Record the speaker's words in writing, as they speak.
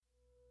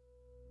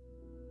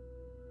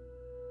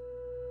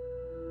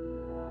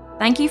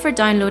Thank you for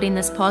downloading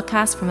this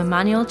podcast from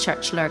Emmanuel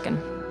Church Lurgan.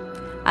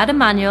 At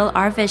Emmanuel,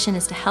 our vision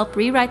is to help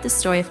rewrite the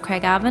story of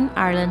Craigavon,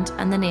 Ireland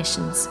and the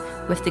nations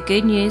with the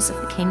good news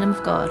of the Kingdom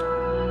of God.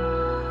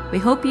 We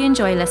hope you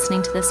enjoy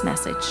listening to this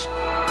message.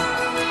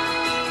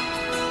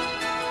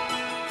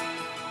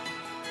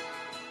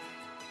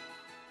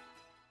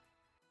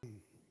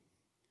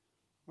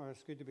 Well,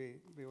 it's good to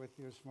be with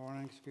you this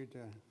morning. It's good to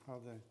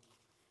have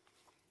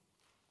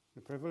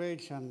the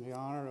privilege and the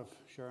honour of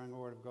sharing the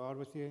Word of God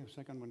with you. I was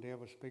thinking when Dave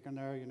was speaking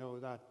there, you know,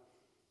 that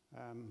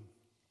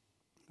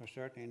we're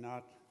certainly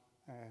not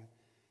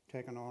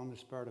taking on the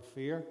spirit of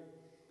fear.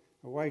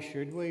 Why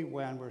should we,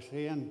 when we're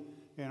seeing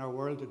in our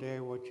world today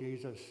what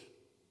Jesus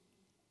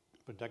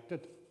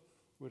predicted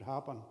would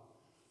happen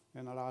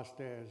in the last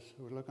days?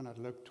 We were looking at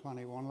Luke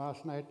 21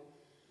 last night,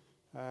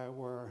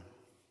 where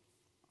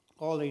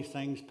all these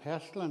things,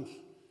 pestilence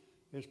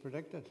is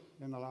predicted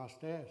in the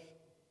last days.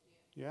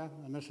 Yeah,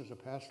 and this is a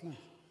pestilence.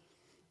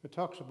 It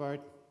talks about,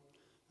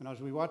 and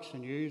as we watch the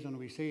news and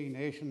we see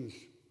nations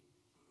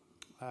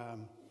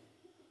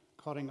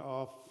cutting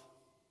off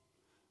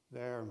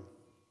their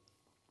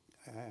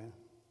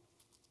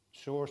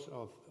source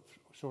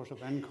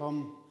of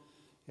income,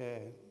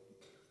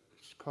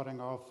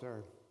 cutting off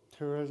their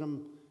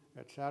tourism,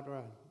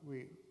 etc.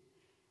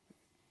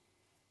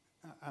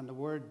 And the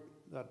word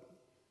that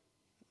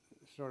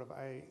sort of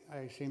I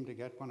seem to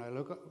get when I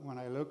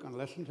look and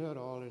listen to it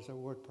all is the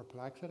word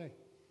perplexity,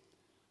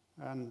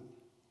 and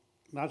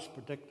that's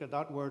predicted.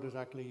 That word is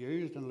actually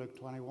used in Luke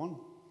 21,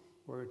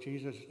 where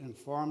Jesus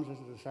informs his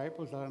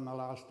disciples that in the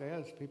last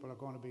days people are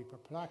going to be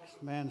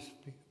perplexed. Men's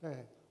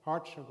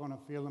hearts are going to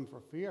feel them for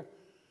fear.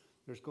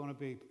 There's going to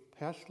be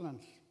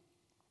pestilence.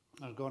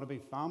 There's going to be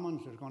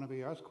famines. There's going to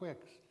be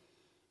earthquakes.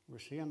 We're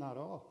seeing that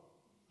all.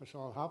 It's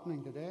all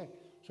happening today.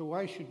 So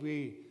why should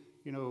we,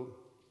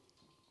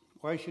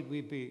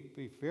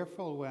 be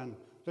fearful when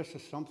this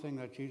is something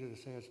that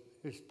Jesus says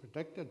is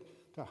predicted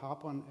to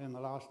happen in the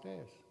last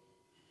days?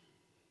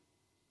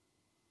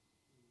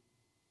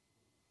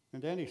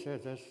 And then he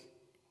says this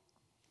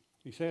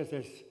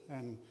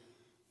in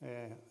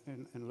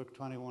Luke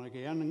 21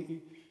 again. And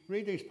you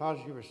read these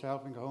passages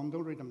yourself and go home.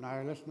 Don't read them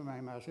now. Listen to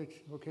my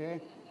message, okay?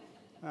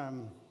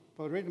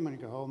 But read them when you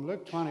go home.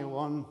 Luke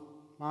 21,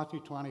 Matthew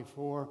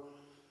 24,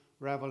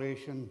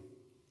 Revelation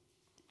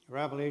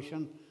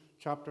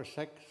chapter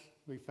 6.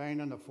 We find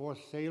in the fourth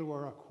seal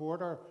where a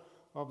quarter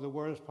of the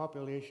world's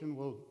population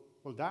will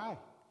die.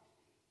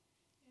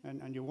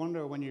 And you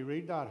wonder when you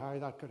read that how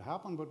that could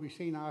happen, but we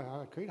see now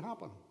how it could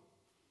happen.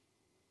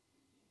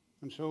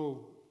 And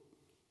so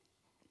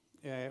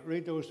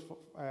read those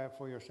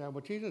for yourself.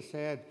 But Jesus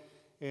said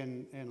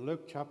in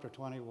Luke chapter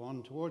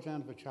 21, towards the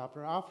end of the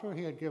chapter, after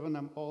he had given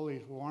them all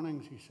these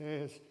warnings, he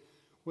says,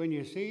 when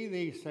you see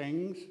these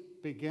things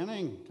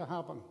beginning to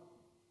happen,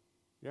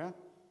 yeah?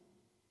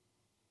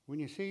 When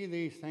you see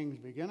these things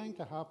beginning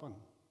to happen,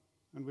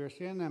 and we're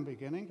seeing them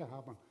beginning to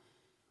happen,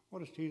 what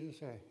does Jesus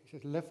say? He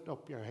says, lift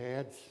up your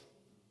heads.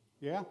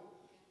 Yeah?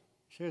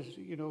 He says,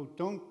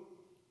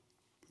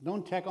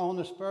 don't take on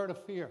the spirit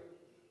of fear.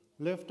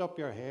 Lift up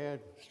your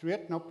head.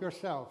 Straighten up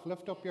yourself.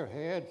 Lift up your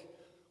heads.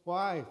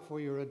 Why? For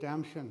your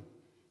redemption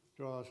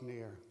draws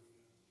near.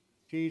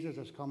 Jesus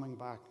is coming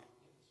back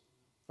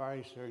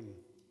very soon.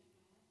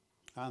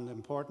 And the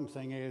important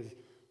thing is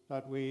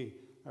that we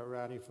are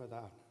ready for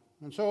that.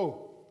 And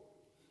so,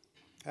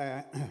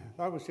 that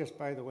was just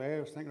by the way. I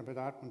was thinking about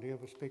that when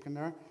Dave was speaking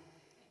there.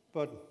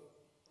 But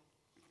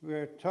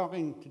we're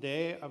talking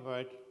today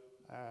about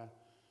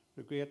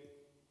the great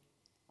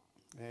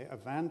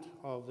event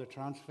of the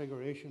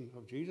transfiguration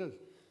of Jesus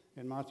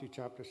in Matthew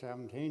chapter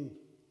 17.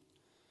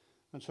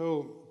 And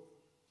so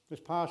this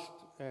past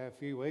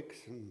few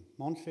weeks and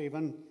months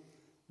even,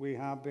 we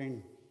have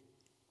been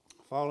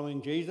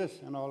following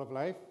Jesus in all of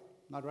life.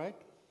 Not right?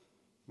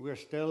 We're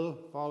still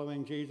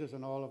following Jesus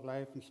in all of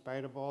life in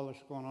spite of all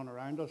that's going on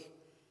around us.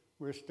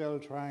 We're still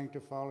trying to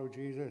follow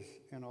Jesus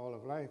in all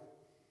of life.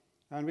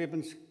 And we've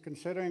been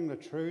considering the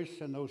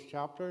truths in those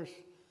chapters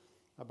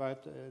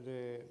about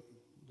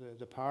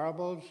the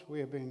parables. We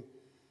have been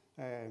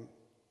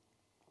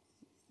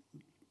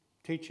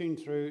teaching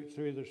through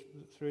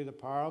the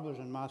parables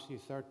in Matthew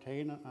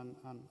 13, and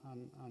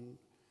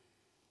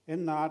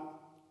in that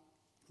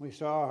we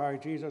saw how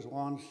Jesus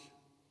wants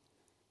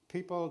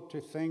people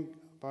to think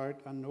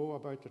about and know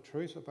about the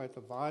truth about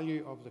the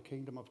value of the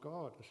kingdom of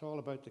God. It's all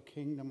about the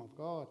kingdom of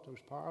God, those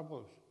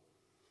parables.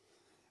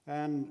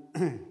 And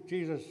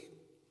Jesus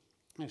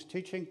is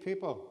teaching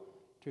people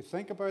to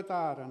think about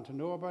that and to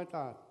know about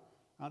that,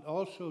 and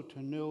also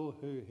to know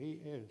who he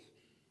is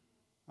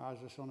as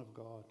the Son of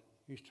God.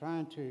 He's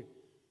trying to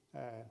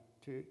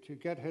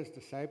get his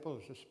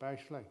disciples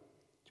especially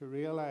to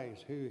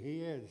realize who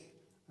he is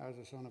as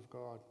the Son of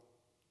God.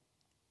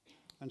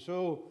 And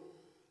so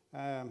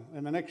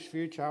in the next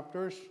few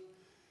chapters,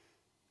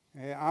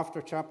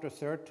 after chapter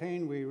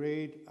 13, we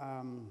read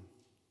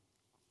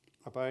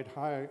about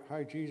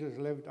how Jesus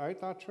lived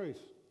out that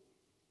truth,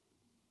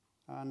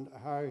 and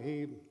how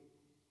he,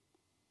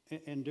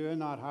 in doing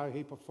that, how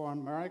he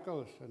performed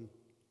miracles. And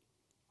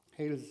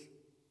heals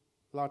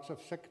lots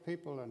of sick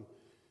people and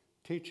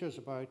teaches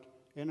about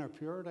inner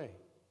purity.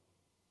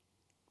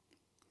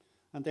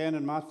 And then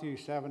in Matthew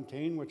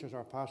 17, which is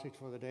our passage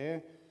for the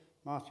day,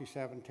 Matthew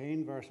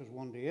 17, verses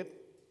 1 to 8,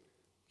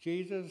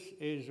 Jesus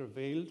is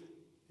revealed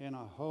in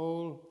a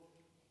whole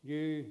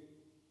new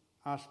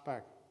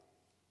aspect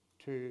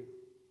to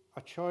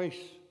a choice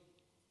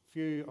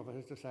few of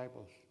his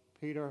disciples,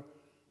 Peter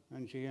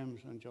and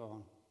James and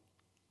John.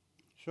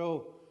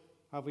 So,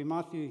 have we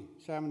Matthew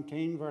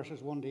 17,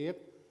 verses 1 to 8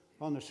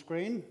 on the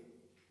screen?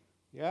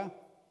 Yeah?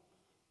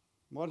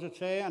 What does it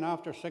say? And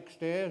after 6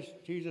 days,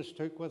 Jesus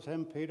took with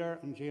him Peter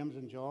and James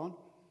and John,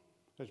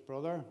 his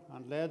brother,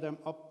 and led them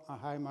up a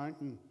high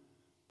mountain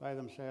by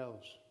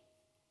themselves.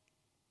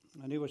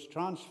 And he was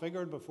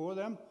transfigured before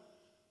them,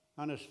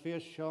 and his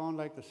face shone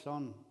like the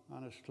sun,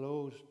 and his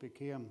clothes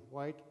became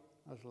white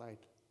as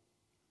light.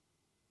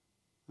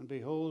 And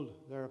behold,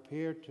 there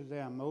appeared to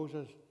them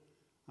Moses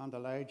and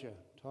Elijah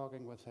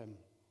talking with him.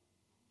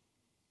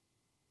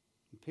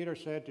 And Peter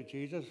said to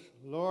Jesus,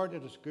 Lord,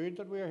 it is good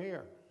that we are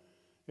here.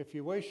 If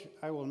you wish,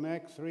 I will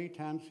make 3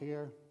 tents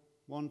here,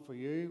 one for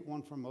you,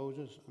 one for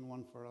Moses, and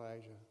one for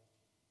Elijah.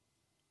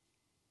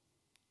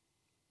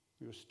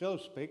 He was still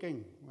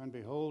speaking when,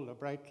 behold, a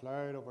bright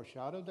cloud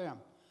overshadowed them,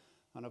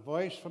 and a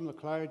voice from the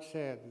cloud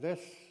said,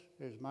 This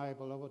is my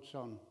beloved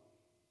Son,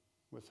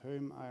 with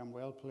whom I am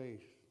well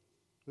pleased.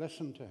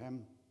 Listen to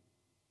him.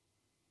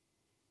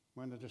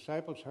 When the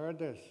disciples heard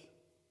this,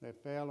 they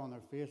fell on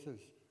their faces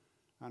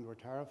and were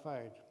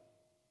terrified.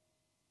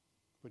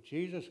 But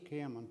Jesus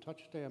came and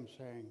touched them,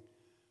 saying,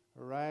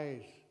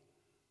 Arise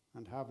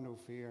and have no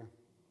fear.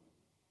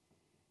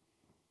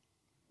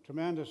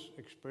 Tremendous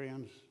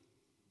experience.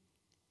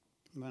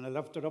 When they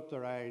lifted up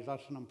their eyes,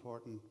 that's an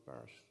important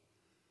verse.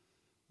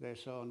 They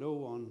saw no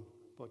one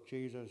but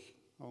Jesus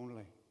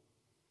only.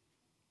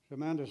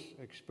 Tremendous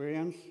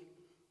experience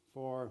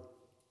for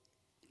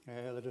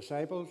the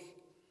disciples.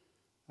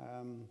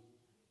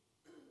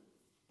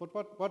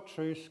 But what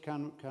truths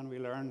can we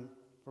learn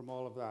from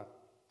all of that?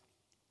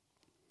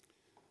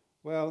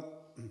 Well,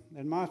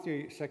 in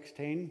Matthew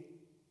 16,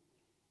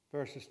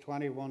 verses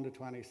 21 to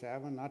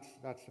 27,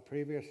 that's the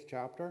previous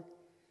chapter,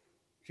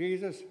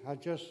 Jesus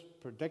had just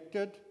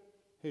predicted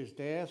his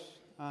death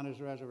and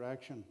his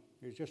resurrection.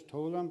 He's just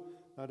told them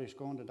that he's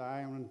going to die.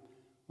 And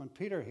when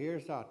Peter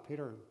hears that,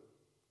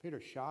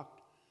 Peter's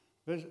shocked,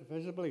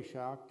 visibly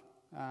shocked,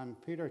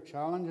 and Peter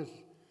challenges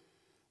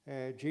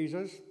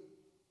Jesus.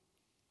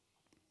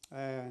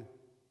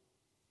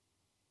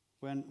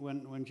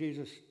 When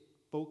Jesus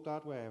spoke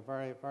that way,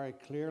 very, very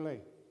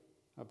clearly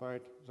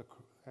about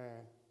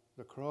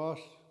the cross,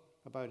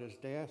 about his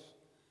death,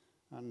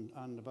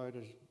 and about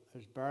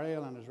his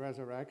burial and his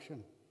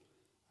resurrection,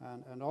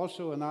 and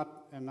also in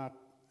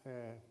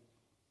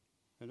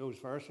those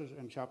verses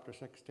in chapter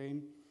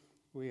 16,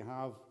 we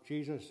have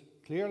Jesus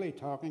clearly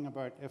talking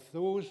about if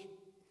those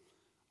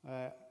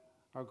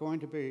are going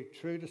to be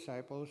true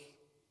disciples,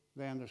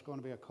 then there's going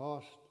to be a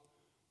cost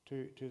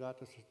to that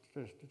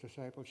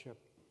discipleship.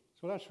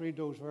 So let's read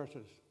those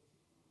verses.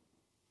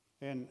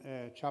 In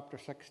chapter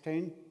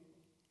 16,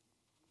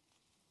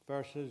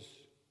 verses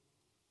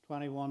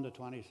 21 to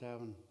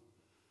 27.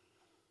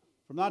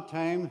 From that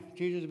time,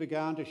 Jesus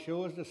began to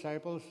show his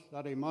disciples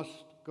that he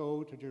must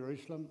go to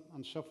Jerusalem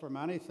and suffer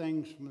many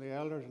things from the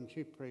elders and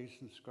chief priests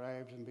and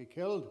scribes and be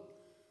killed,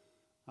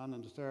 and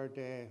on the 3rd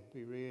day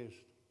be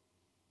raised.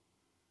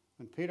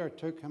 And Peter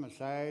took him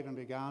aside and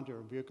began to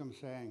rebuke him,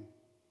 saying,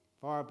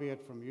 Far be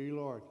it from you,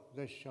 Lord,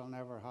 this shall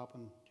never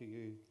happen to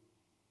you.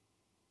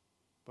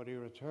 But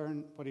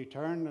he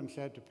turned and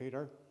said to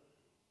Peter,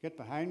 Get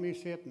behind me,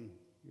 Satan.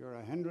 You're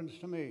a hindrance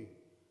to me,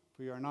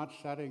 for you are not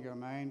setting your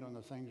mind on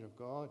the things of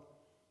God,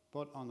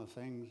 but on the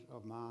things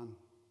of man.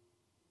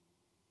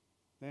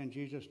 Then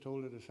Jesus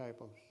told the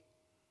disciples,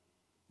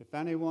 If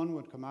anyone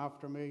would come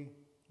after me,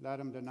 let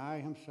him deny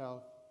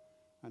himself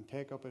and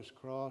take up his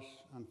cross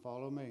and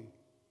follow me.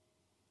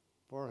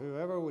 For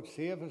whoever would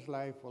save his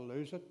life will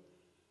lose it,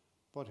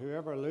 but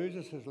whoever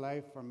loses his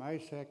life for my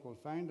sake will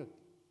find it.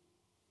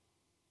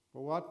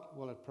 For what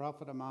will it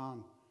profit a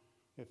man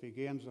if he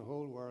gains the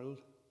whole world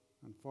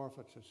and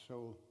forfeits his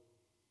soul?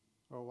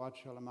 Or what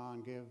shall a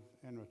man give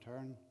in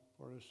return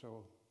for his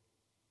soul?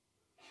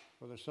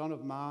 For the Son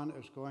of Man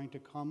is going to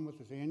come with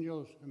his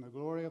angels in the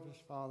glory of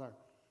his Father,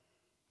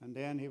 and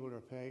then he will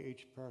repay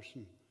each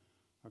person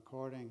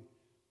according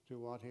to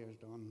what he has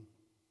done.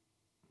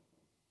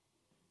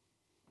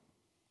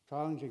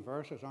 Challenging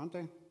verses, aren't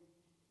they?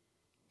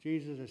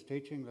 Jesus is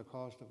teaching the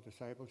cost of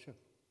discipleship.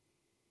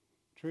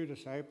 True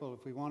disciple,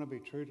 if we want to be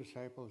true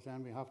disciples,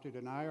 then we have to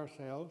deny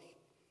ourselves.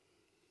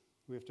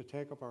 We have to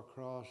take up our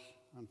cross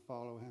and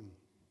follow him.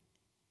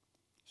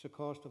 It's the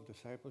cost of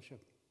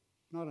discipleship.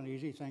 Not an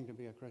easy thing to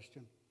be a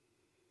Christian,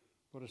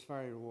 but it's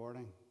very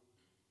rewarding.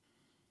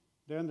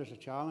 Then there's a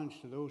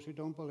challenge to those who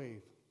don't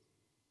believe.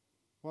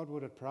 What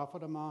would it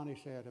profit a man, he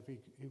said, if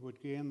he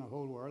would gain the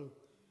whole world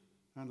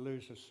and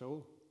lose his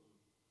soul?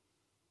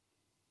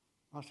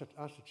 That's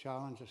a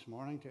challenge this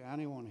morning to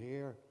anyone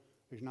here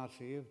who's not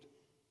saved.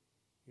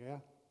 Yeah?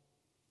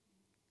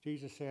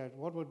 Jesus said,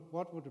 what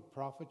would it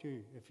profit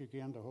you if you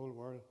gained the whole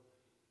world?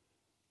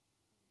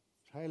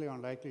 It's highly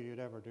unlikely you'd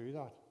ever do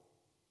that.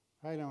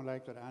 Highly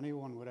unlikely that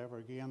anyone would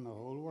ever gain the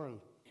whole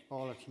world,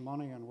 all its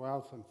money and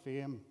wealth and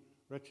fame,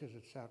 riches,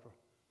 etc.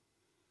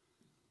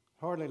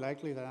 Hardly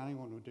likely that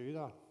anyone would do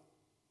that.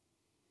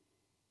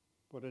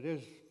 But it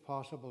is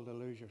possible to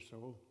lose your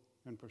soul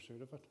in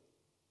pursuit of it.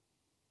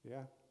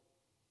 Yeah.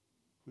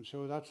 And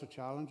so that's the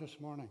challenge this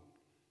morning.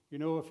 You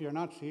know, if you're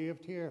not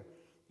saved here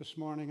this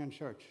morning in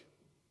church,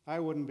 I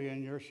wouldn't be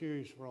in your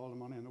shoes for all the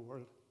money in the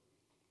world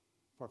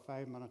for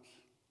 5 minutes.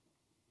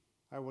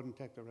 I wouldn't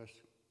take the risk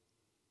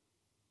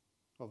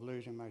of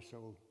losing my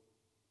soul.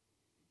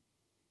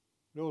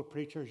 The old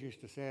preachers used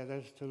to say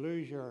this: to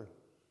lose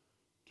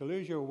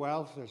your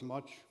wealth is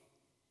much,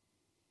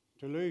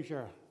 to lose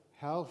your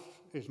health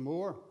is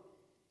more,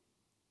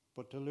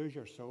 but to lose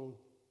your soul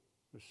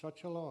is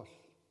such a loss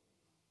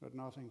that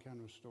nothing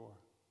can restore.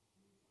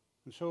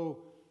 And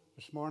so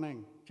this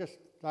morning, just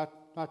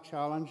that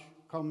challenge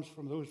comes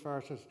from those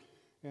verses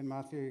in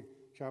Matthew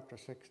chapter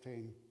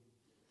 16.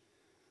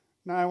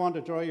 Now I want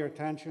to draw your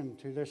attention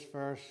to this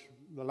verse,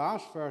 the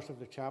last verse of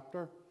the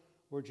chapter,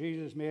 where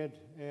Jesus made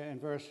in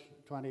verse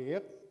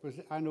 28.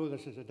 I know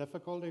this is a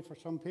difficulty for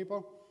some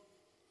people.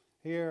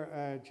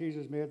 Here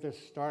Jesus made this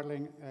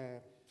startling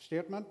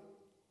statement,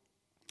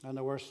 and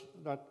there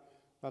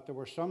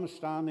were some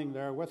standing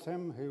there with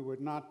him who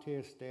would not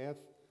taste death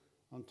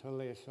until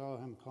they saw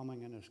him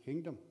coming in his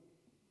kingdom.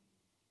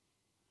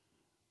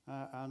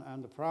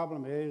 And the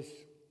problem is,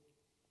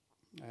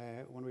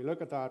 when we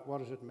look at that, what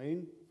does it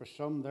mean? For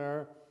some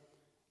there,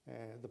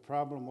 the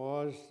problem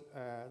was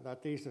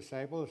that these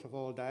disciples have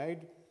all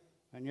died,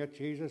 and yet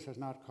Jesus has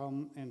not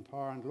come in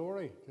power and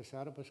glory to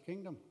set up his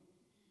kingdom.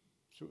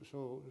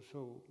 So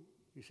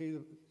you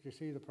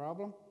see the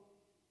problem?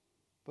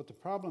 But the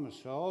problem is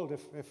solved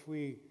if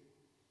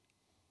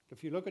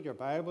you look at your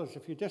Bibles,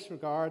 if you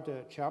disregard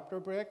the chapter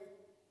break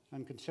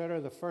and consider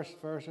the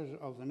first verses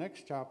of the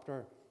next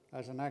chapter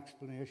as an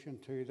explanation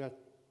to that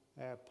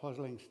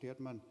puzzling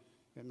statement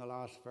in the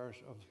last verse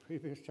of the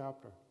previous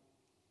chapter.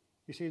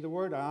 You see, the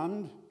word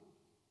 "and,"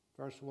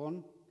 verse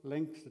 1,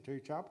 links the two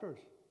chapters.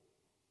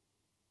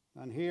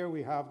 And here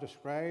we have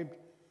described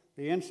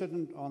the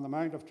incident on the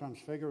Mount of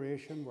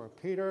Transfiguration where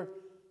Peter,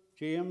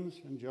 James,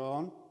 and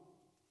John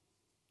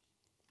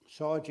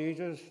saw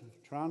Jesus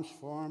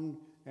transformed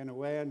in a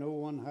way no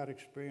one had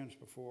experienced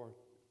before.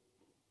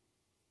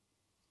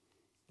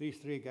 These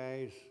three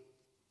guys,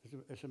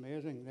 it's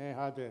amazing. They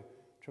had the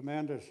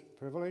tremendous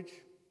privilege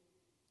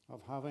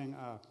of having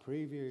a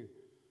preview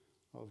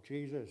of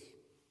Jesus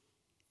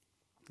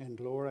in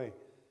glory,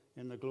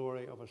 in the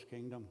glory of his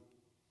kingdom,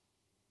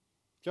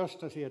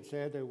 just as he had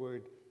said they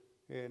would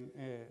in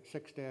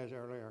 6 days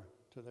earlier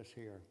to this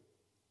here.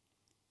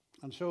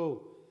 And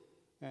so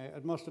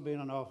it must have been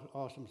an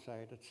awesome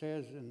sight. It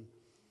says in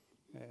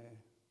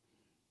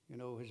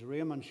his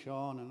raiment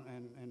shone,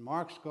 and in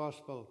Mark's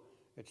gospel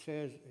it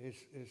says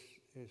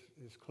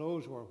his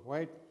clothes were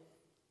white.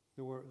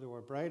 They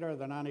were brighter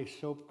than any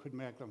soap could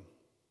make them.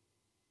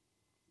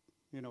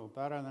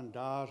 Better than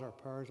Daz or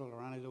Persil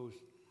or any of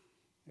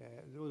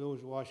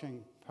those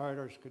washing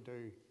powders could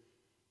do.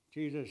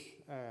 Jesus'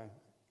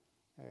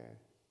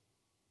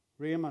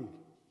 raiment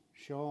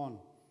shone.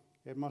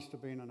 It must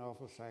have been an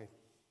awful sight.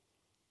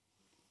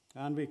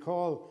 And we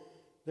call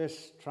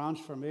this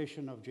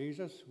transformation of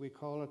Jesus, we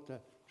call it the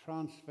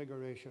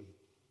transfiguration.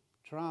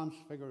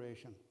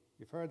 Transfiguration.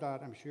 You've heard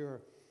that, I'm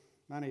sure,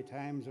 many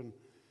times and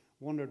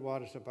wondered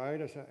what it's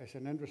about. It's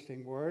an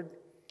interesting word.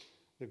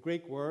 The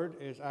Greek word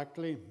is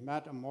actually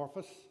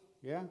metamorphosis.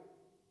 Yeah,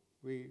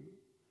 we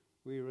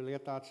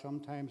relate that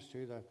sometimes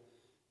to the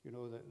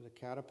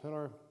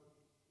caterpillar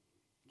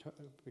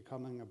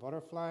becoming a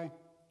butterfly,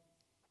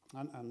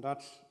 and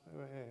that's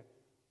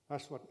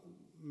what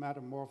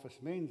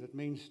metamorphosis means. It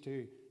means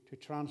to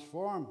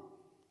transform,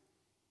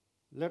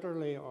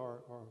 literally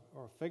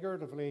or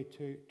figuratively,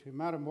 to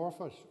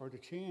metamorphose or to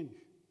change.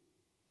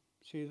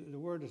 See, the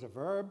word is a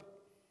verb,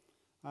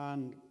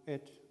 and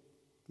it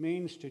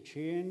means to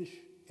change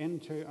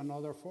into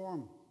another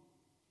form.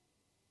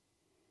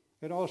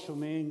 It also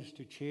means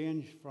to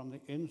change from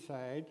the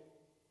inside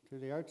to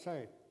the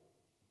outside.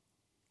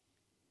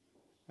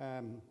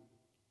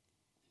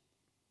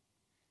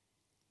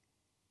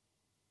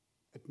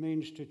 It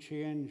means to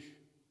change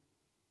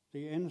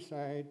the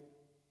inside,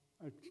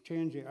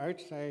 change the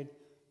outside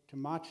to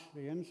match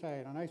the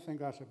inside. And I think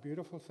that's a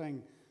beautiful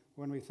thing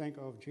when we think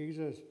of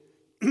Jesus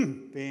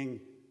being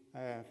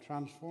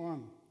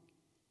transformed.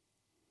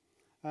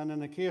 And in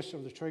the case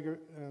of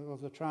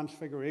the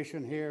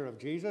transfiguration here of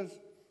Jesus,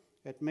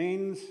 it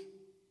means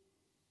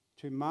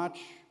to match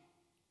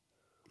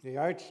the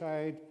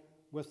outside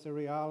with the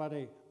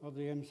reality of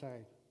the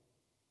inside.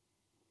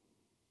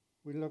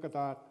 We'll look at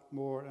that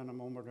more in a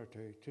moment or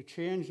two. To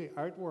change the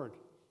outward.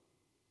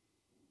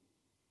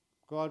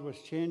 God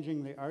was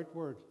changing the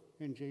outward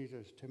in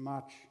Jesus to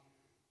match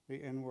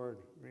the inward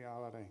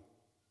reality.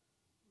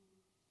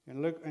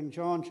 In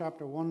John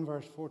chapter 1,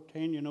 verse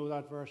 14, you know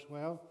that verse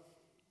well.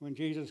 When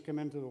Jesus came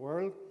into the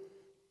world,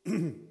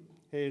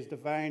 his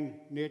divine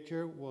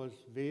nature was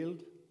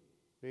veiled.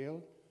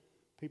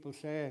 People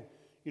say,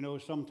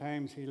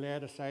 sometimes he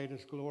laid aside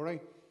his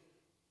glory.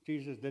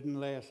 Jesus didn't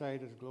lay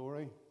aside his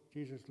glory.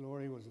 Jesus'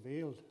 glory was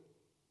veiled.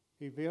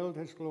 He veiled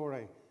his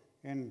glory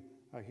in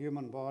a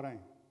human body.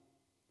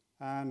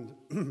 And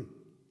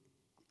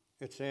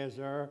it says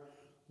there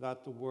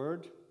that the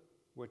Word,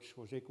 which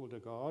was equal to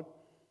God,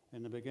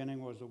 in the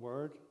beginning was the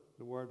Word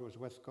was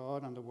with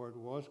God, and the Word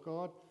was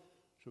God.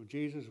 So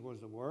Jesus was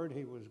the Word,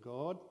 he was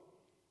God.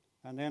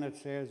 And then it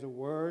says the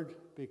Word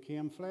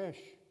became flesh.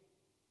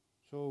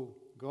 So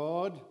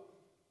God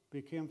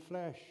became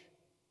flesh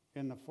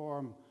in the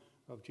form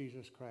of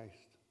Jesus Christ.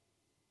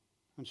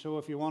 And so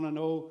if you want to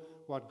know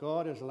what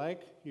God is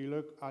like, you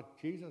look at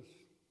Jesus.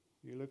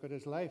 You look at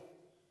his life.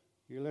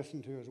 You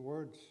listen to his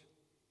words.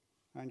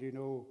 And you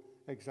know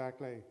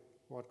exactly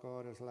what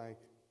God is like.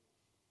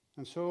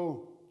 And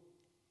so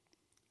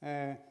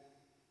the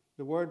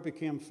Word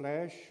became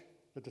flesh.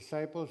 The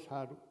disciples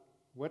had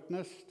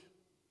witnessed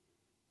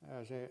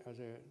as they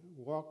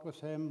walked with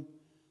him.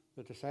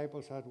 The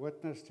disciples had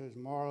witnessed his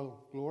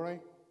moral glory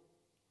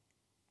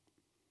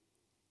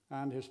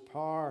and his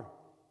power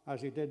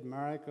as he did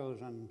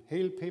miracles and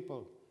healed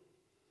people.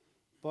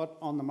 But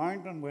on the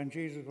mountain, when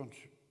Jesus was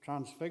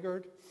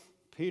transfigured,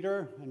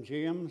 Peter and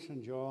James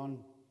and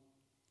John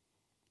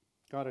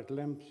got a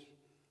glimpse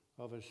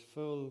of his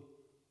full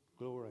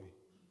glory.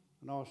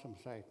 An awesome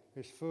sight.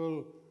 His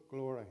full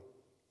glory.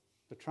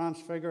 The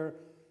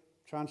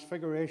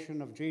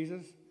transfiguration of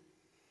Jesus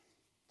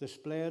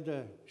displayed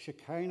the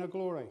Shekinah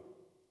glory,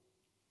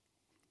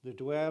 the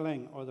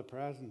dwelling or the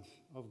presence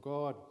of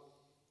God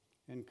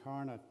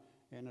incarnate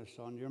in his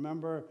Son. You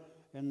remember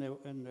in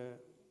the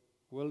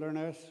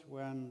wilderness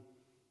when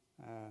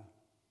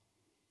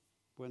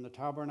the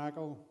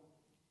tabernacle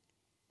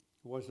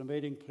was the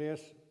meeting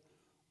place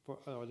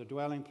or the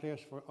dwelling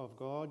place of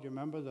God. You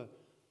remember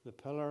the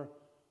pillar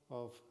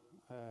of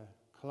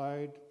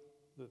cloud,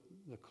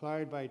 the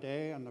cloud by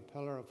day and the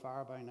pillar of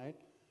fire by night,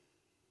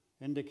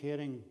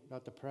 indicating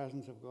that the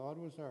presence of God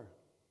was there.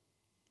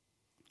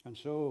 And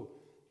so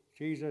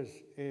Jesus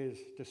is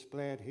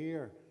displayed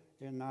here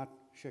in that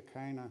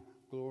Shekinah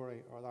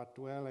glory or that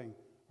dwelling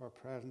or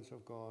presence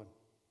of God.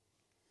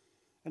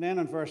 And then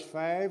in verse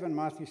 5, in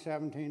Matthew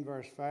 17,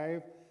 verse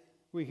 5,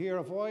 we hear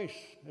a voice.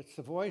 It's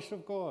the voice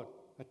of God,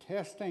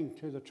 attesting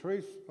to the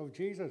truth of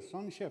Jesus'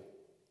 sonship.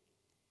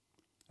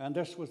 And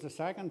this was the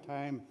second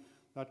time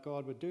that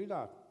God would do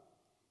that.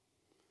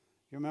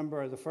 You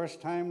remember the first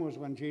time was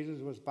when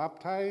Jesus was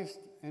baptized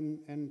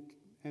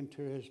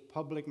into his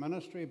public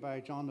ministry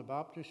by John the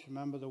Baptist. You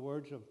remember the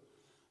words of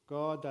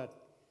God that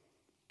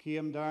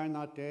came down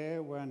that day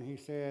when he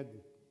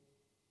said,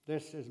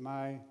 "This is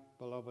my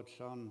beloved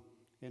Son,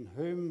 in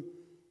whom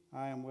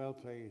I am well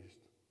pleased."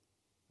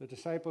 The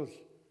disciples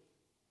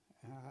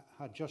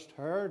had just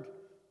heard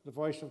the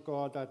voice of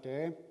God that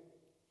day,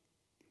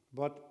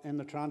 but in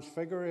the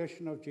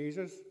transfiguration of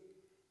Jesus,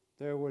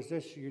 there was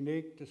this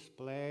unique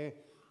display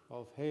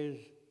of his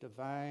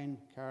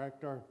divine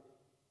character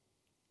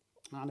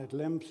and a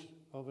glimpse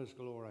of his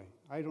glory.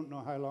 I don't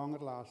know how long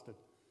it lasted,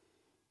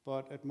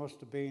 but it must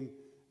have been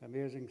an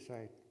amazing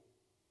sight.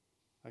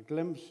 A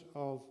glimpse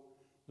of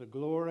the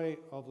glory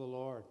of the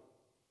Lord,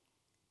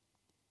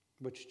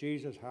 which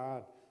Jesus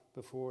had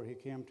before he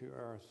came to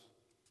earth,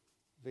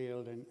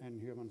 veiled in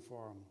human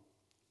form.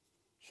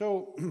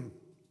 So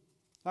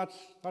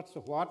that's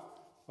the what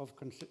of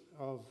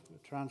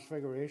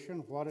transfiguration,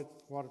 what it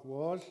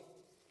was.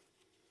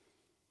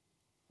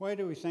 Why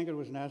do we think it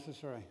was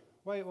necessary?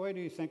 Why do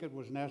you think it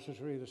was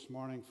necessary this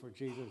morning for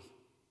Jesus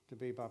to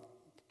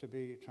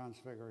be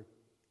transfigured?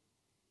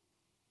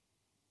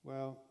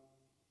 Well,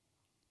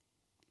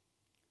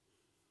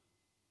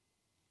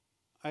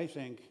 I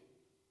think,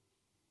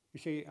 you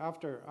see,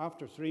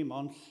 after 3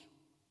 months,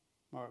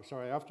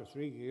 after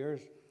 3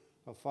 years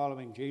of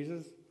following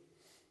Jesus,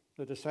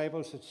 the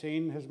disciples had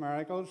seen his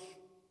miracles.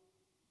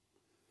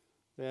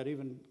 They had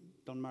even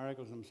done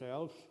miracles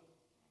themselves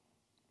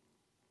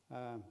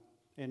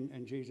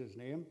in Jesus'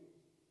 name.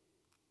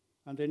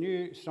 And they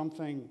knew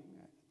something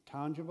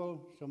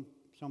tangible,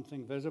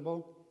 something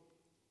visible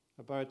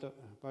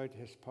about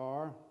his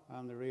power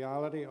and the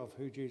reality of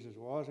who Jesus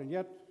was. And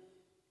yet,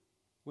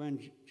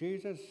 when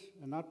Jesus,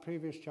 in that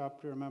previous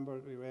chapter, remember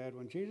we read,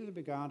 when Jesus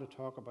began to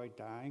talk about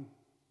dying,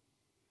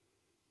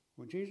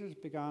 when Jesus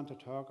began to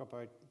talk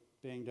about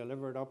being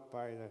delivered up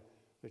by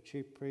the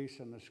chief priests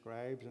and the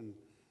scribes and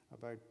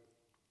about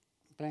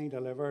being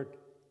delivered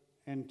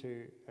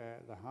into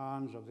the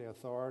hands of the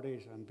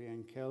authorities and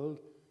being killed,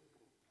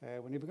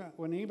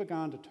 when he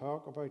began to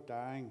talk about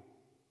dying,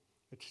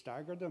 it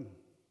staggered them.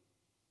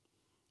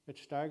 It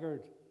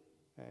staggered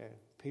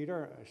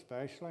Peter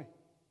especially.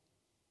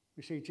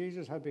 You see,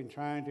 Jesus had been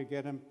trying to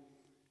get him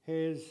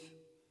his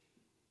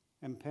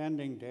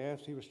impending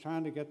death. He was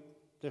trying to get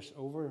this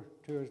over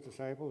to his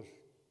disciples.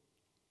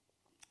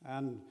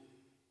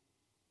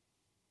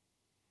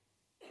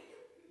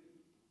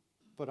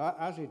 But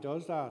as he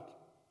does that,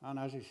 and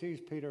as he sees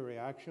Peter's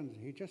reactions,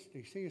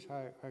 he sees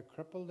how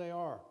crippled they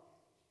are.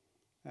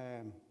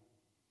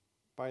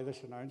 by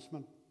this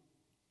announcement.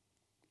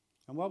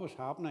 And what was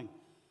happening?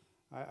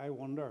 I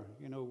wonder,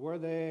 were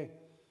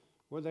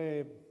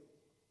they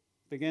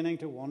beginning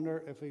to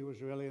wonder if he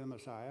was really the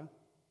Messiah?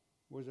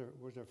 Was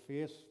their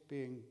faith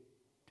being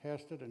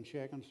tested and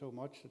shaken so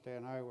much that they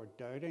now were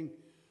doubting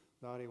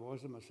that he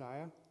was the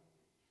Messiah?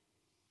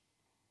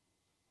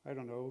 I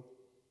don't know.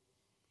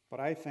 But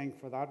I think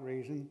for that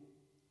reason,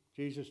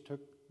 Jesus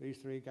took these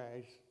three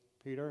guys,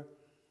 Peter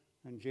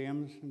and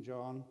James and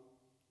John,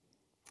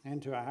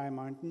 into a high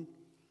mountain,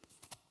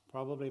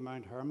 probably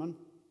Mount Hermon.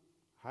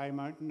 High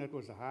mountain, it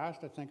was the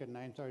highest, I think, at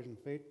 9,000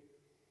 feet.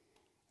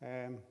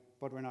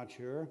 But we're not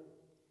sure.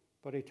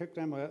 But he took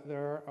them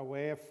there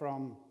away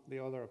from the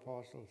other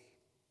apostles.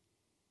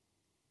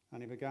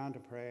 And he began to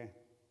pray.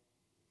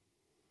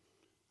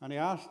 And he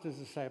asked his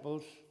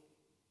disciples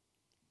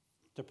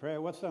to pray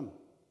with them.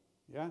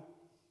 Yeah?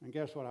 And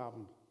guess what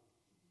happened?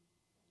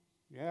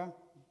 Yeah?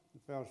 They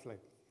fell asleep.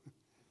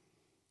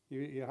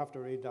 You have to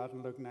read that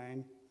in Luke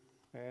 9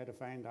 to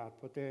find that.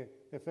 But they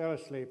fell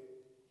asleep.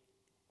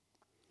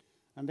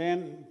 And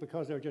then,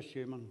 because they're just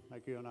human,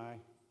 like you and I,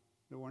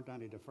 they weren't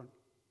any different.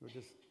 They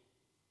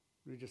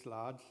were just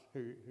lads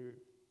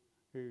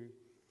who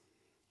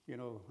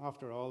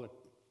after all, it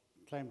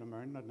climbed a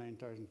mountain at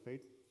 9,000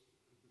 feet.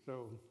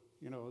 So,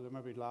 they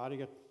might be glad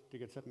to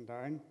get sitting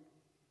down.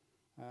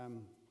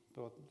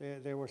 But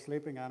they were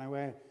sleeping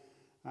anyway.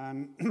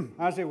 And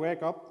as they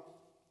wake up,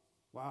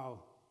 wow,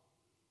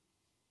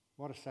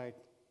 what a sight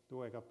to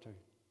wake up to.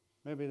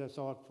 Maybe they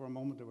thought for a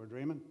moment they were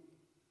dreaming.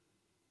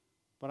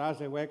 But as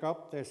they wake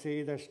up, they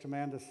see this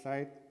tremendous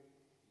sight.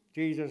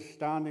 Jesus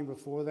standing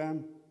before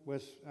them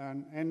with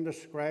an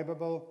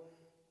indescribable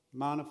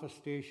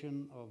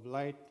manifestation of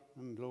light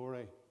and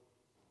glory.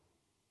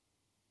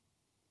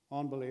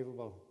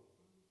 Unbelievable.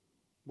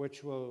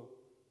 Which will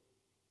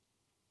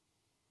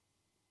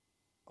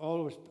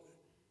always,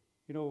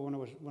 when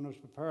I was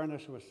preparing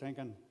this, I was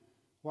thinking,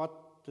 what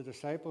the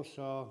disciples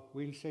saw,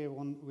 we'll see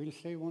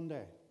one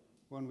day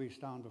when we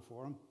stand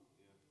before him.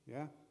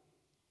 Yeah?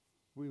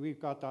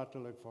 We've got that to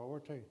look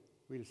forward to.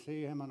 We'll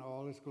see him in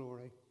all his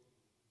glory.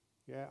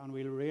 Yeah, and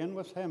we'll reign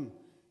with him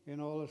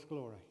in all his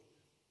glory.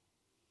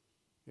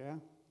 Yeah?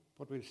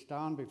 But we'll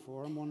stand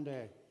before him one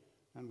day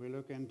and we'll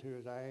look into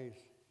his eyes.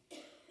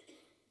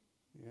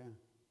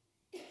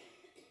 Yeah.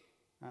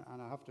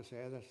 And I have to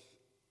say this.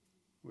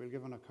 We'll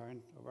give an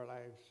account of our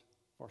lives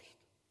first.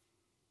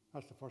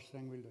 That's the first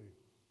thing we'll do.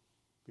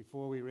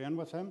 Before we reign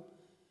with him,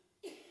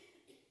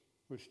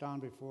 we'll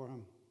stand before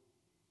him.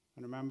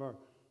 And remember,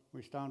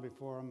 we stand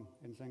before him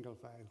in single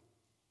file.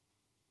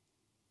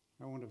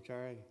 I won't have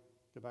Jerry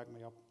to back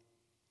me up.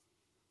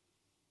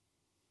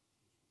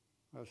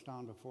 I'll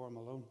stand before him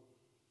alone,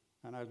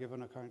 and I'll give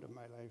an account of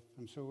my life,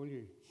 and so will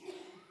you.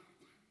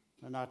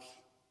 And that's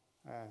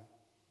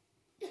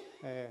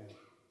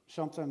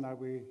something that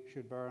we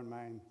should bear in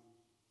mind.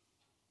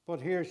 But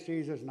here's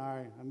Jesus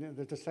now, and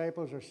the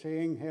disciples are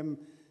seeing him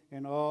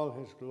in all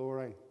his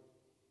glory.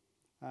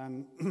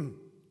 And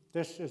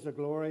this is the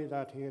glory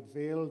that he had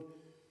veiled,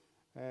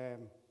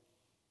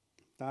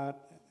 that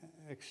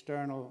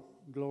external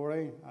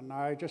glory. And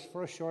now, just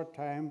for a short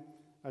time,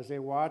 as they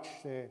watch,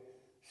 they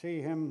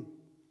see him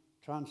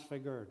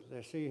transfigured.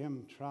 They see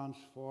him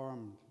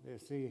transformed. They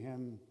see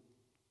him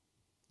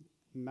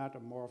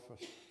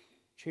metamorphosed,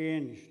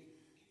 changed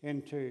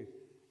into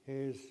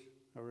his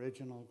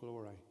original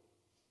glory.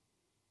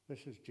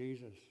 This is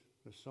Jesus,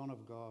 the Son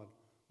of God,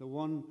 the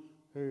one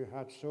who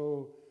had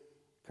so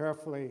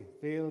carefully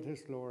veiled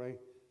his glory,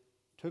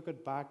 took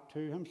it back to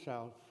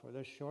himself for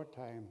this short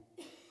time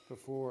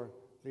before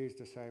these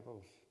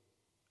disciples.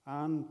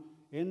 And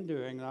in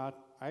doing that,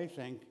 I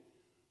think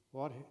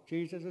what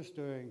Jesus is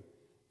doing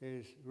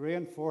is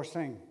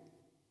reinforcing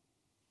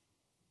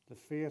the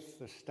faith,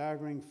 the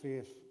staggering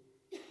faith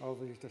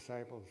of these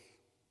disciples.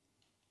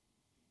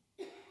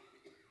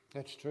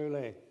 It's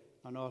truly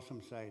an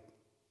awesome sight.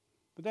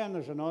 But then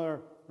there's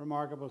another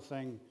remarkable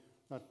thing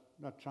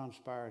that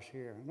transpires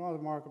here. Another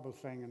remarkable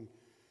thing in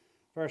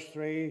verse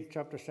 3,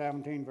 chapter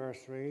 17, verse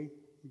 3.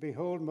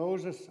 Behold,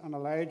 Moses and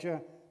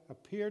Elijah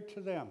appeared to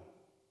them,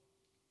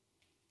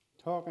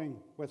 talking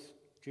with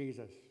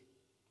Jesus.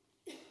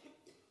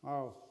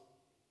 Wow.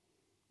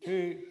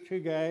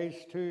 Two guys,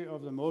 two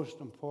of the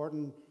most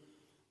important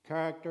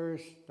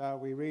characters that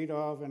we read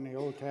of in the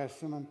Old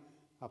Testament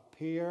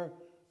appear,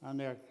 and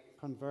they're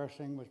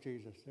conversing with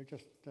Jesus.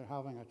 They're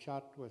having a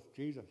chat with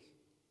Jesus.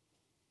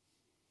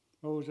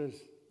 Moses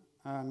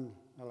and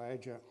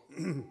Elijah.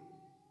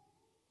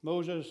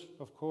 Moses,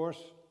 of course,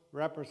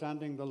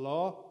 representing the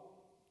law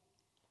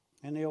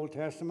in the Old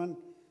Testament.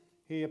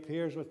 He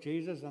appears with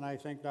Jesus, and I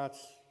think that's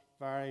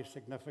very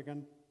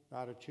significant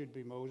that it should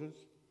be Moses.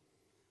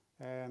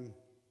 The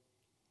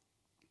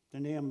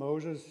name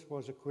Moses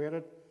was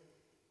equated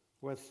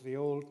with the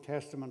Old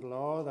Testament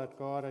law that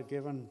God had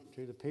given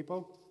to the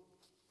people.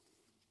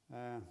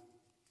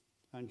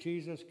 And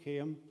Jesus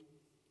came.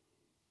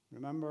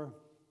 Remember,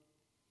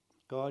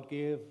 God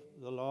gave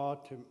the law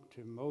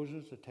to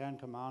Moses, the 10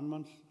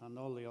 Commandments, and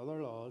all the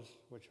other laws,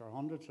 which are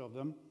hundreds of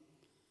them.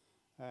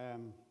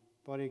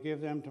 but he gave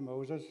them to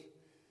Moses.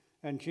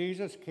 And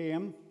Jesus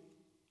came.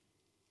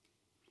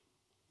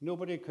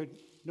 Nobody could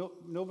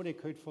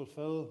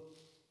fulfill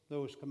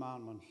those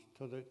commandments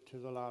to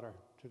the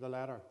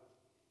letter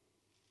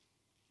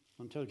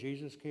until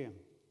Jesus came.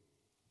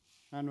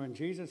 And when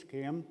Jesus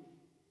came,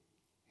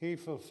 he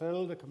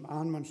fulfilled the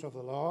commandments of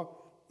the law,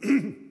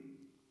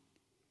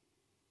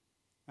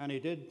 and he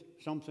did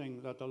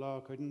something that the law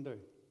couldn't do.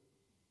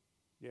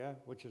 Yeah,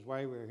 which is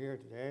why we're here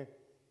today.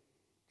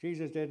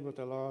 Jesus did what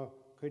the law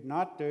could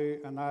not do,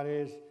 and that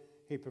is,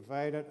 he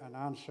provided an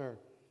answer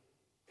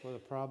for the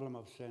problem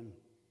of sin.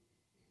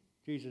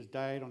 Jesus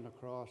died on the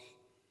cross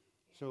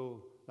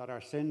so that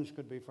our sins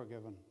could be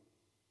forgiven.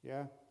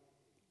 Yeah?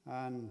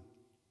 And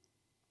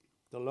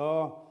the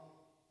law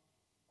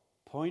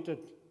pointed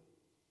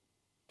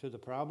to the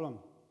problem.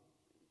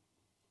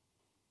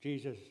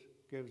 Jesus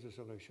gives the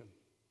solution.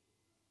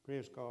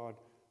 Praise God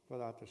for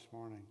that this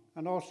morning.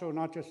 And also,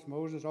 not just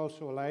Moses,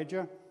 also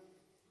Elijah,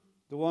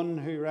 the one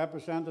who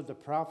represented the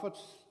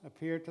prophets,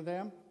 appeared to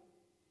them.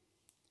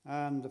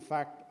 And the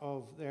fact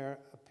of their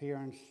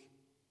appearance,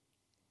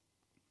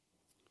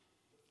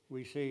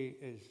 we see,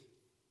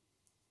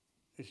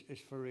 is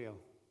for real.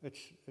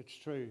 It's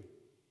true.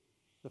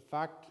 The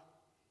fact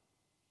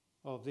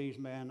of these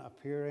men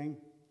appearing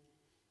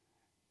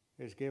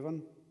is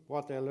given.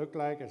 What they look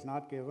like is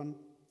not given,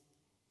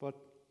 but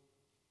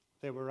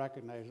they were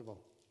recognizable.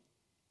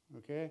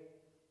 Okay?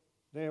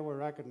 They were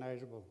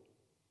recognizable.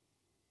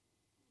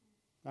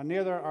 And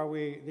neither are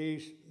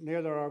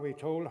we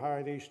told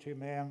how these two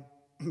men,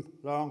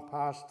 long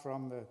past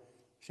from the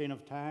scene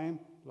of time,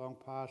 long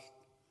past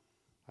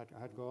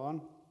had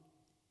gone.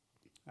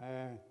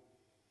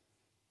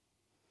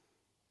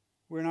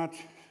 We're not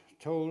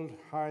told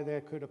how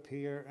they could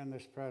appear in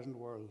this present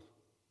world.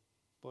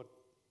 But,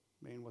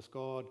 with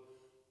God,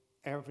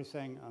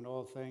 everything and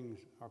all things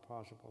are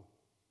possible.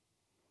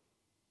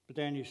 But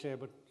then you say,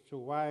 so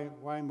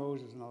why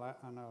Moses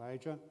and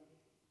Elijah?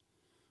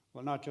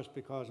 Well, not just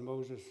because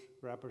Moses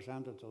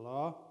represented the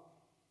law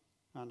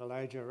and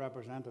Elijah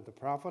represented the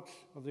prophets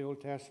of the Old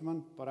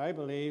Testament, but I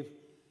believe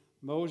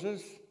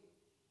Moses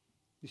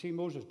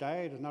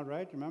died, isn't that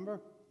right?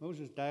 Remember?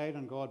 Moses died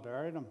and God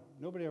buried him.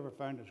 Nobody ever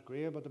found his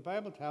grave, but the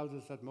Bible tells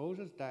us that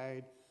Moses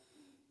died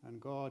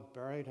and God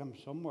buried him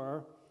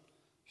somewhere.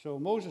 So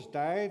Moses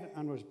died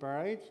and was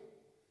buried,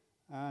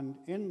 and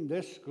in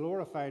this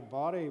glorified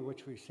body,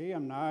 which we see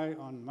him now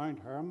on Mount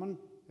Hermon,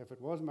 if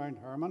it was Mount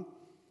Hermon,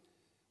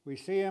 we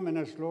see him in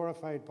his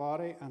glorified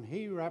body, and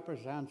he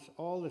represents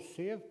all the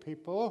saved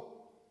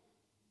people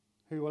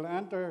who will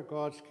enter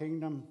God's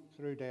kingdom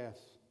through death.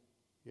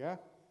 Yeah?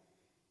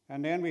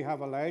 And then we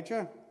have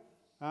Elijah,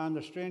 and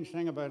the strange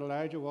thing about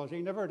Elijah was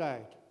he never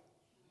died.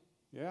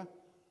 Yeah?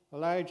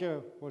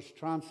 Elijah was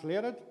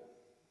translated,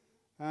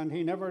 and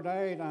he never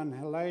died, and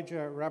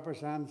Elijah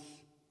represents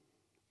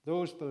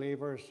those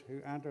believers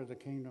who enter the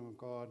kingdom of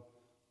God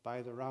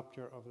by the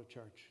rapture of the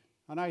church.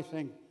 And I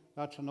think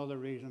that's another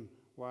reason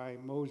why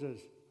Moses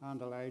and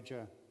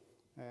Elijah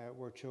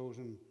were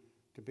chosen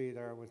to be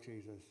there with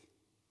Jesus.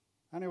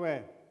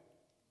 Anyway,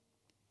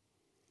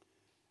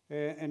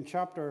 in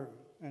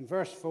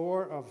verse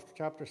 4 of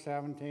chapter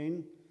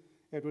 17,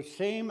 it would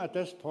seem at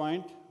this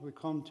point, we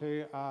come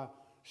to a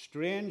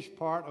strange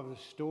part of the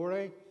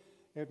story.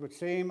 It would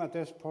seem at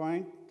this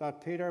point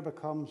that Peter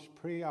becomes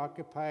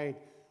preoccupied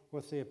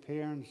with the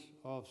appearance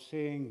of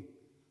seeing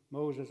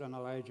Moses and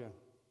Elijah.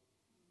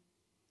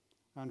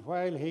 And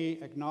while he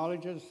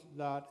acknowledges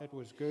that it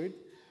was good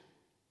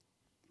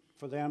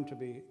for them to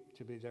be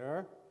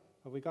there,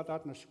 have we got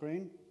that on the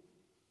screen?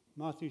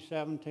 Matthew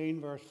 17,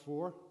 verse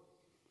 4.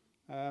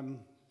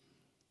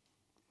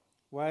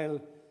 While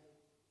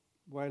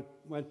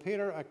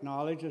Peter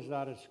acknowledges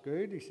that it's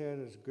good, he said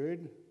it's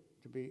good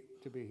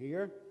to be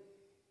here.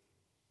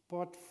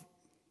 But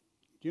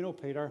do you know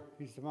Peter?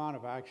 He's the man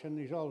of action.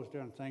 He's always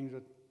doing things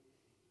that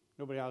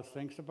nobody else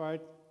thinks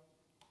about.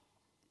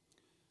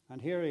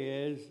 And here he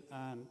is,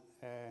 and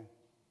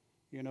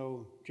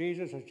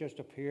Jesus has just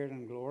appeared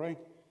in glory,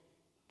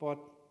 but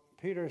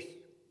Peter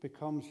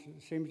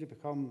seems to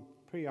become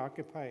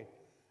preoccupied,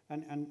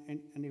 and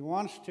he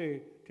wants to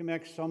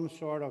make some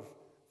sort of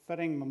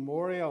fitting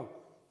memorial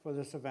for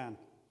this event.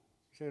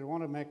 He said, I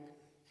want to make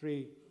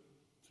three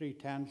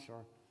tents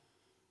or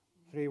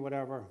three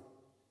whatever,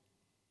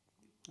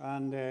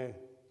 and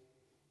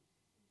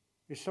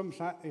he's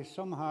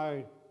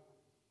somehow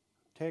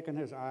taken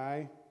his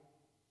eye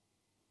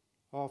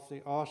off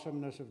the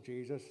awesomeness of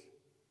Jesus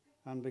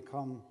and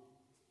become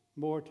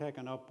more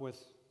taken up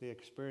with the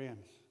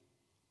experience.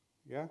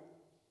 Yeah?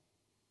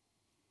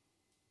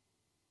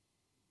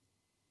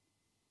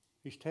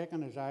 He's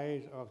taken his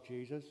eyes off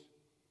Jesus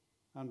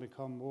and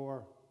become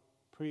more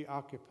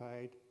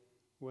preoccupied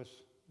with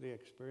the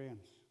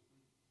experience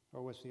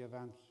or with the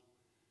events.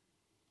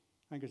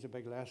 I think there's a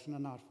big lesson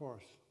in that for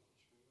us.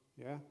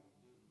 Yeah?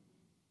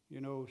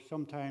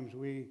 Sometimes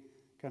we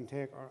can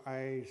take our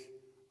eyes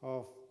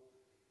off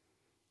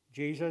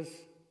Jesus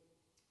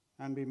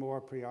and be more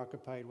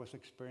preoccupied with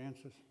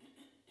experiences.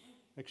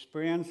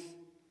 Experience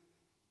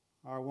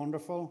are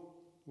wonderful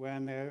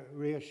when they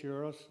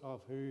reassure us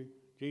of who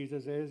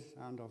Jesus is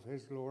and of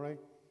his glory.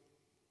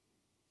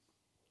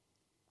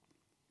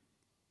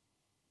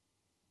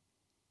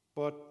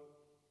 But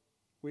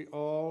we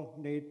all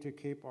need to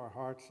keep our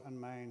hearts and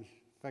minds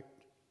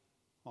fixed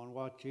on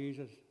what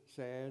Jesus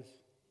says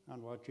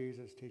and what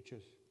Jesus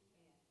teaches,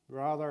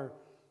 rather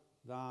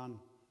than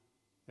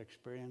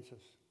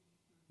experiences.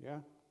 Yeah?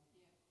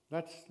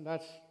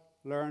 Let's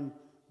learn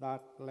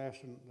that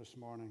lesson this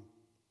morning.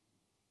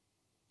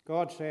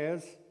 God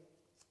says,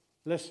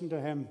 listen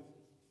to him.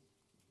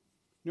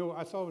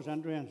 I thought it was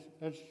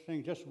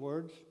interesting, just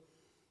words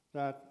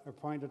that are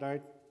pointed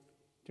out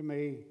to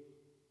me.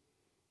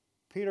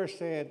 Peter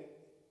said,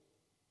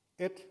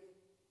 it,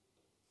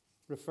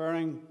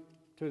 referring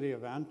to the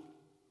event,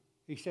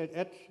 he said,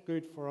 it's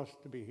good for us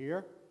to be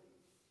here.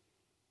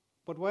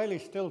 But while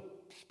he's still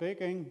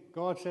speaking,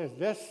 God says,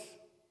 this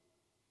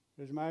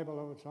is my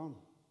beloved Son.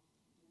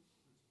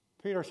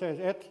 Peter says,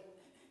 it,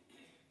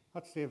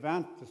 that's the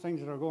event, the things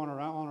that are going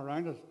on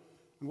around us.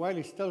 And while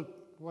he's still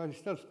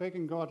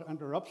speaking, God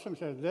interrupts him and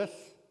says, this,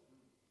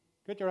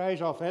 get your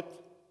eyes off it.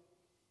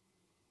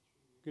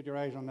 Get your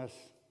eyes on this.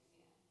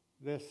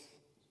 This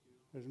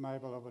is my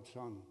beloved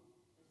Son.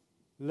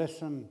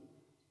 Listen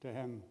to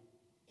him.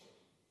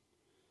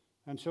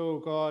 And so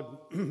God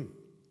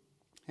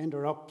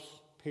interrupts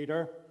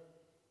Peter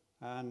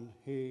and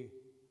he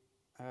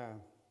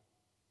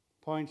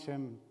points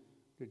him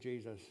to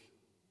Jesus.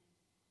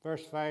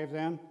 Verse 5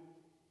 then,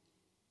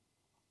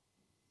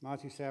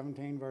 Matthew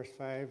 17, verse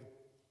 5.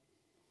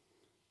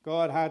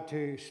 God had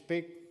to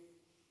speak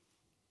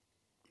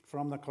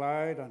from the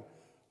cloud and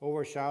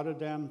overshadowed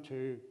them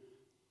to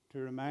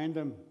remind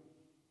them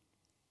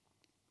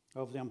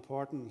of the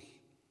importance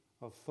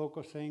of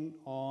focusing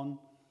on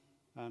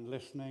and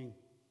listening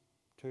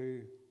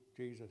to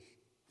Jesus.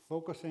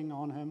 Focusing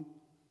on him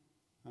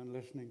and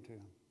listening to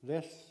him.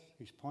 This,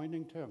 he's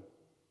pointing to him.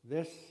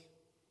 This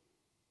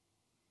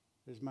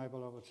is my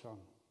beloved Son.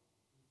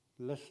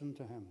 Listen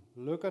to him.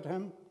 Look at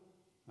him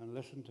and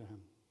listen to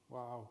him.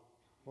 Wow,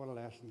 what a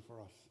lesson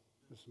for us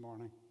this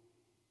morning.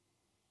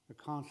 To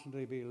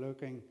constantly be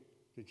looking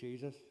to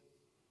Jesus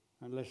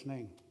and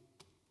listening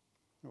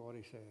to what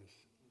he says.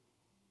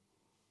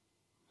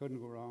 Couldn't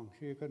go wrong.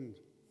 See, you couldn't.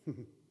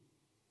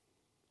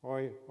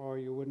 or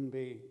you wouldn't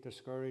be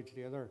discouraged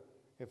either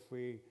if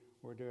we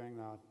were doing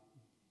that.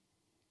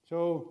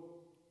 So,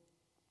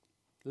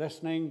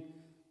 listening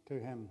to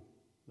him,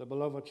 the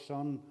beloved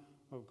Son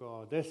of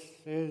God. This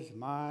is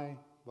my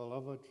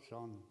beloved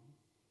Son.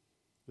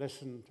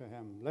 Listen to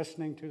him.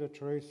 Listening to the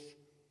truth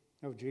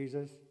of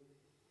Jesus.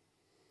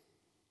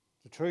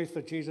 The truth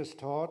that Jesus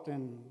taught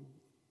in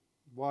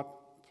what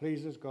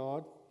pleases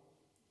God.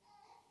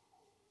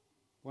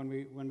 When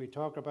we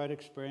talk about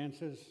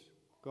experiences,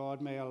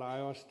 God may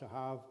allow us to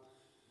have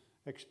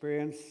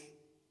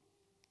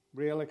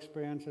real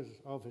experiences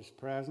of his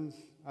presence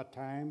at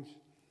times,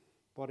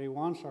 but he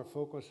wants our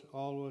focus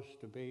always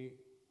to be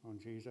on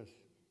Jesus,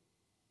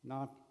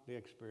 not the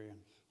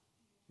experience.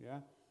 Yeah?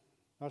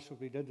 That's what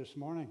we did this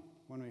morning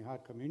when we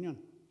had communion.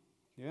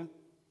 Yeah?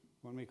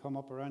 When we come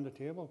up around the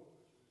table.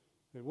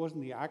 It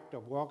wasn't the act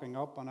of walking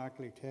up and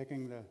actually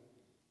taking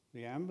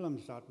the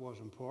emblems that was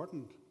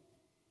important.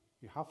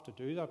 You have to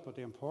do that, but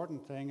the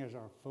important thing is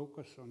our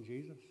focus on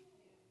Jesus.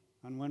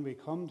 And when we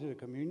come to the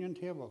communion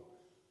table,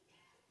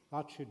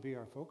 that should be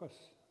our focus.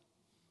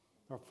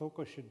 Our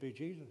focus should be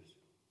Jesus.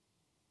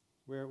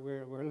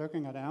 We're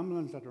looking at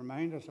emblems that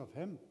remind us of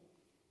him.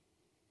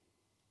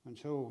 And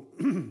so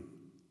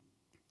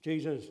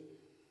Jesus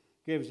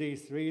gives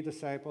these three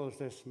disciples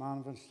this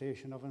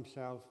manifestation of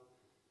himself,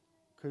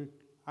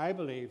 I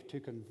believe, to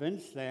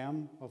convince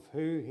them of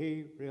who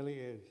he really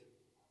is.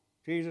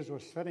 Jesus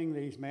was fitting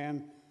these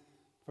men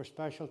for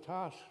special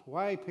tasks.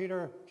 Why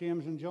Peter,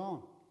 James, and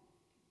John?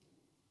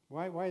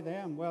 Why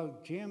them? Well,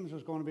 James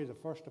was going to be the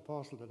first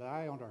apostle to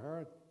die under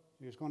Herod.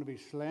 He was going to be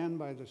slain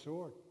by the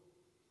sword.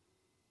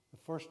 The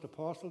first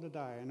apostle to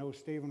die. I know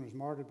Stephen was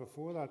martyred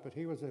before that, but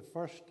he was the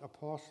first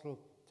apostle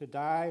to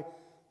die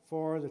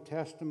for the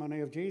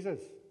testimony of Jesus.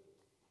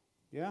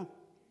 Yeah?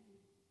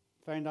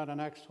 Find that in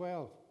Acts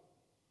 12.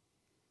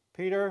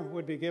 Peter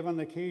would be given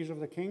the keys of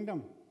the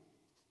kingdom.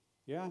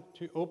 Yeah?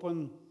 To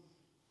open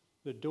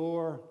the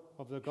door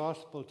of the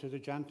gospel to the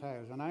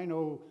Gentiles. And I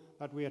know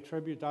that we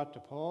attribute that to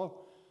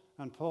Paul.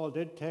 And Paul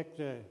did take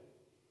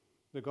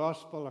the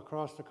gospel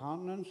across the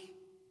continents.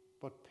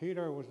 But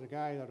Peter was the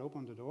guy that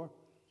opened the door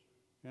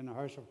in the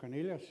house of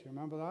Cornelius. You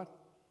remember that?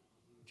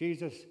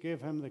 Jesus gave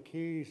him the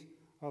keys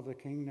of the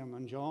kingdom.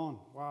 And John,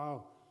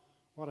 wow,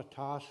 what a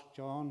task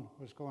John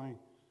was going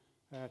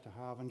to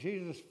have. And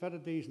Jesus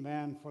fitted these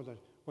men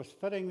was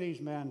fitting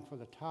these men for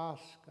the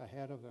task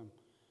ahead of them.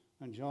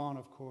 And John,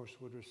 of course,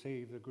 would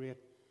receive the great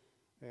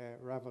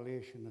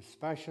revelation, the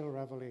special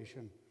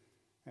revelation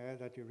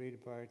that you read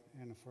about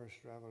in the first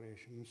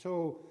Revelation. And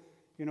so,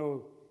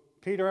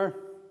 Peter,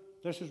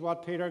 this is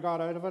what Peter got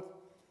out of it.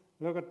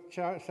 Look at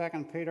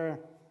 2 Peter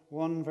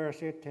 1,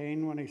 verse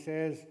 18, when he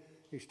says,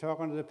 he's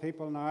talking to the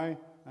people now,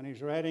 and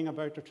he's writing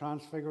about the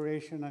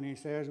transfiguration, and he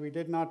says, we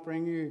did not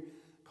bring you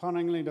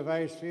cunningly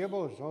devised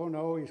fables. Oh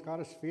no, he's got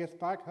his faith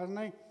back, hasn't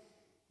he?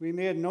 We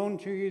made known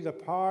to you the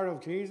power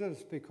of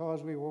Jesus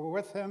because we were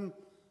with him.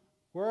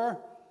 Where?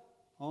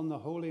 On the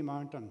holy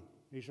mountain.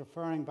 He's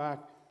referring back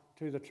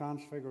to the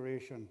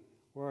transfiguration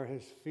where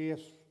his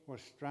faith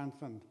was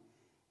strengthened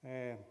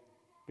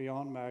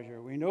beyond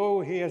measure. We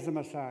know he is the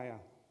Messiah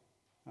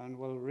and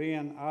will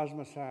reign as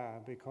Messiah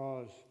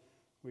because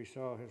we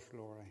saw his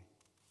glory.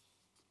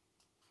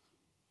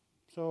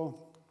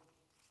 So,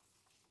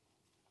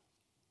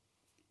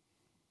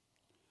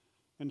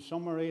 in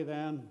summary,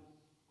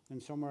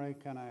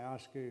 can I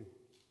ask you,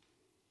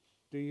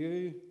 do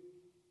you,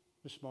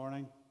 this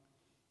morning,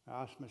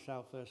 I ask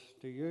myself this,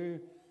 do you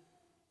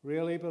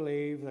really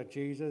believe that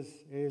Jesus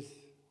is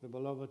the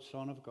beloved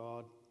Son of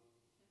God?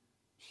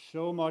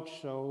 So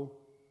much so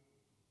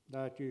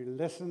that you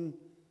listen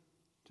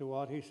to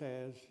what he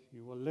says,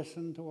 you will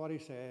listen to what he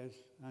says,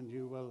 and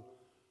you will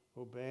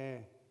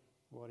obey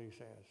what he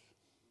says.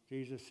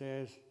 Jesus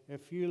says,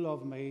 if you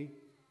love me,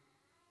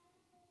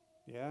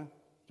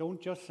 don't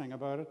just sing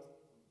about it.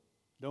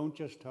 Don't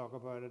just talk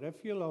about it.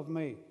 If you love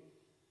me,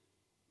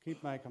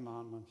 keep my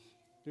commandments.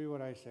 Do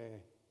what I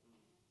say.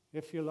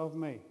 If you love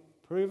me,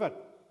 prove it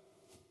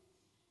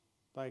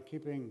by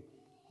keeping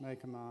my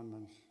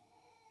commandments.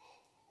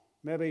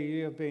 Maybe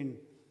you have been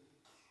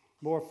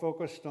more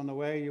focused on the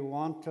way you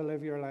want to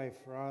live your life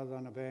rather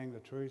than obeying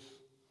the truth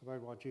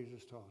about what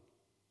Jesus taught.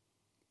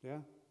 Yeah?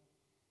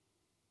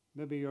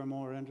 Maybe you're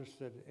more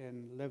interested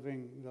in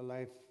living your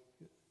life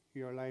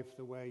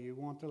the way you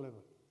want to live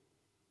it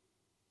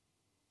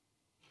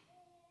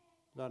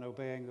than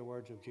obeying the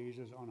words of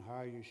Jesus on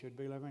how you should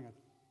be living it.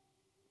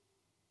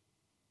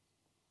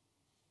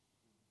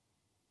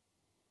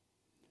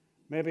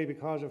 Maybe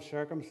because of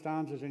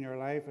circumstances in your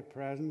life at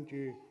present,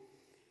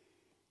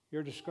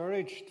 you're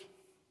discouraged.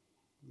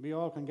 We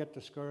all can get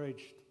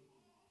discouraged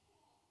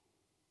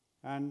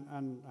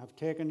and have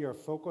taken your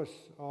focus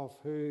off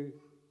who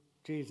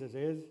Jesus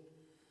is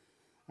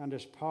and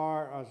his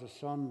power as the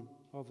Son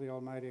of the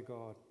Almighty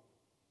God.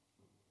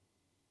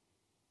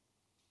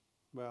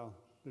 Well,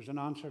 there's an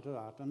answer to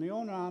that. And the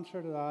only answer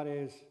to that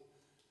is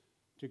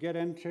to get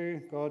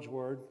into God's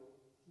Word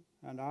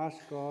and ask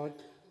God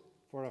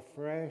for a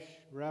fresh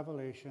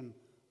revelation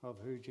of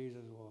who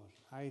Jesus was.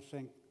 I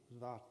think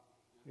that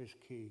is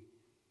key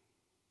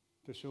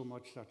to so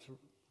much that's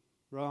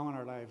wrong in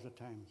our lives at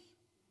times.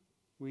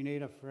 We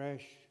need a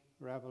fresh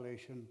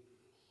revelation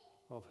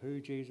of who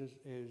Jesus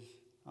is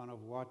and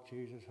of what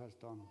Jesus has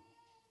done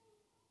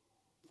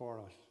for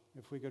us.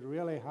 If we could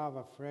really have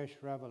a fresh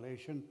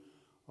revelation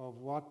of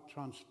what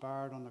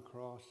transpired on the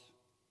cross,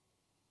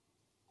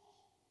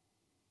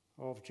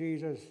 of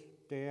Jesus'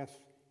 death,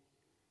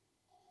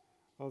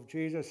 of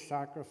Jesus'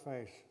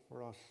 sacrifice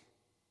for us.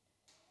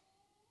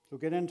 So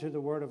get into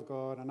the Word of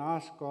God and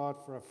ask God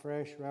for a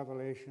fresh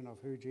revelation of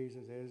who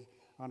Jesus is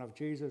and of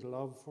Jesus'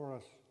 love for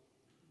us.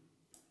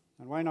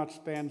 And why not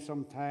spend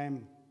some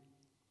time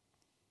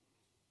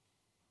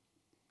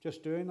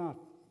just doing that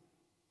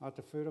at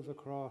the foot of the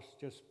cross,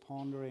 just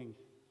pondering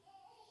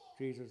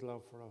Jesus'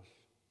 love for us.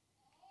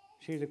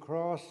 See, the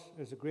cross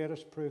is the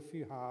greatest proof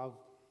you have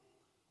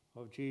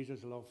of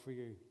Jesus' love for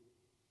you.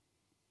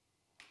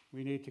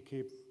 We need to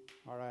keep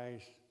our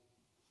eyes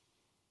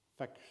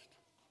fixed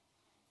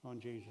on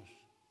Jesus.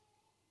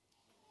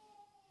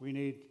 We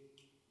need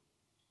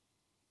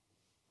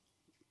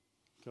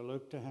to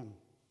look to him,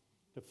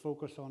 to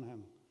focus on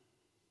him.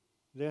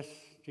 This,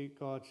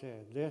 God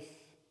said, this,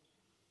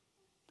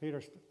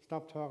 Peter,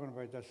 stop talking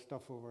about this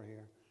stuff over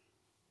here.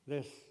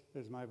 This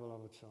is my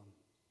beloved Son.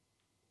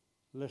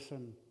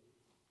 Listen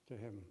to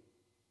him.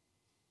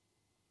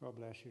 God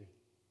bless you.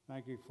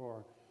 Thank you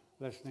for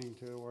listening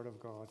to the Word of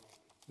God.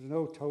 There's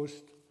no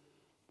toast,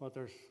 but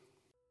there's...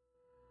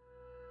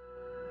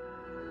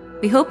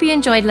 We hope you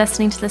enjoyed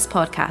listening to this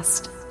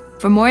podcast.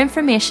 For more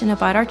information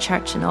about our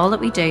church and all that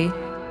we do,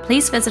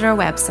 please visit our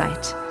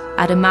website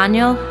at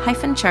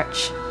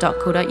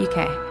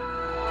emmanuel-church.co.uk.